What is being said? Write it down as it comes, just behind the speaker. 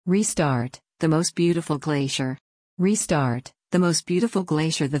Rees-Dart, the most beautiful glacier. Rees-Dart, the most beautiful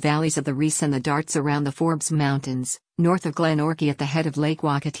glacier. The valleys of the Rees and the Darts around the Forbes Mountains, north of Glenorchy at the head of Lake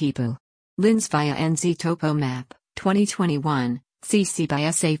Wakatipu. Lins via NZ Topo Map, 2021, CC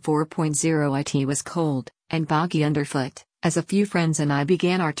by SA 4.0. It was cold, and boggy underfoot, as a few friends and I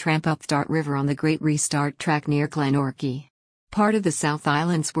began our tramp up Dart River on the Great Rees-Dart Track near Glenorchy. Part of the South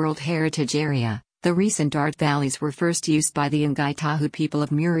Island's World Heritage Area, the Rees and Dart valleys were first used by the Ngaitahu people of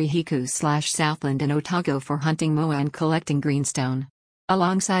Murihiku/Southland and Otago for hunting moa and collecting greenstone.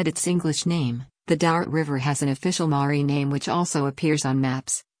 Alongside its English name, the Dart River has an official Maori name which also appears on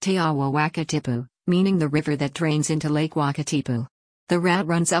maps, Te Awa Wakatipu, meaning the river that drains into Lake Wakatipu. The route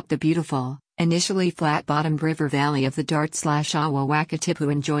runs up the beautiful, initially flat-bottomed river valley of the Dart/Awa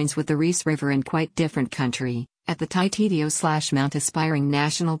Wakatipu and joins with the Rees River in quite different country, at the Taititio/Mount Aspiring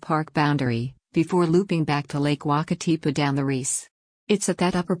National Park boundary, before looping back to Lake Wakatipu down the Rees. It's at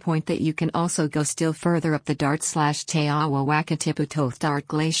that upper point that you can also go still further up the Dart/Te Awa Wakatipu to Dart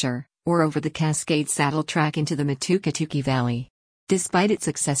Glacier, or over the Cascade Saddle Track into the Matukatuki Valley. Despite its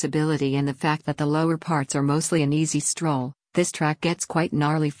accessibility and the fact that the lower parts are mostly an easy stroll, this track gets quite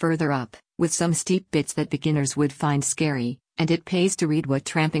gnarly further up, with some steep bits that beginners would find scary, and it pays to read what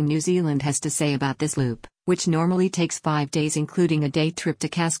Tramping New Zealand has to say about this loop, which normally takes 5 days including a day trip to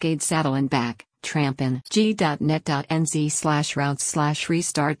Cascade Saddle and back.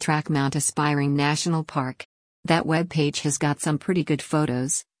 trampin.g.net.nz/routes/Rees-Dart Track Mount Aspiring National Park. That webpage has got some pretty good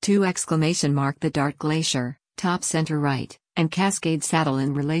photos, 2! The Dart Glacier, top center right, and Cascade Saddle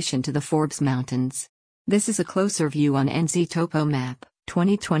in relation to the Forbes Mountains. This is a closer view on NZ Topo Map,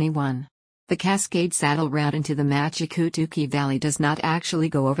 2021. The Cascade Saddle route into the Matukatuki Valley does not actually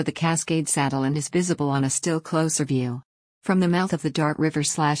go over the Cascade Saddle and is visible on a still closer view. From the mouth of the Dart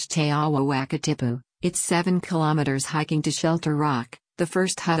River/Te Awa Wakatipu, it's 7 kilometers hiking to Shelter Rock, the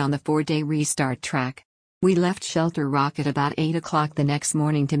first hut on the 4-day Rees-Dart track. We left Shelter Rock at about 8 o'clock the next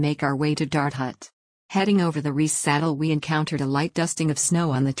morning to make our way to Dart Hut. Heading over the Rees Saddle, we encountered a light dusting of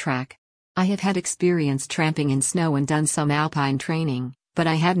snow on the track. I have had experience tramping in snow and done some alpine training, but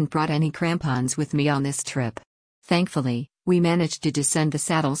I hadn't brought any crampons with me on this trip. Thankfully, we managed to descend the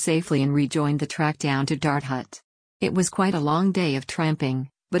saddle safely and rejoined the track down to Dart Hut. It was quite a long day of tramping,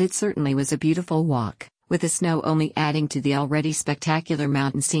 but it certainly was a beautiful walk, with the snow only adding to the already spectacular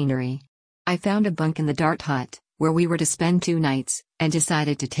mountain scenery. I found a bunk in the Dart Hut, where we were to spend 2 nights, and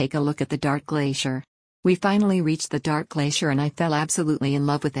decided to take a look at the Dart Glacier. We finally reached the Dart Glacier and I fell absolutely in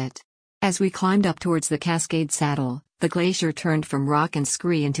love with it. As we climbed up towards the Cascade Saddle, the glacier turned from rock and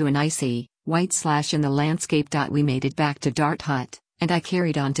scree into an icy, white slash in the landscape. We made it back to Dart Hut, and I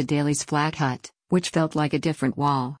carried on to Daly's Flat Hut, which felt like a different wall.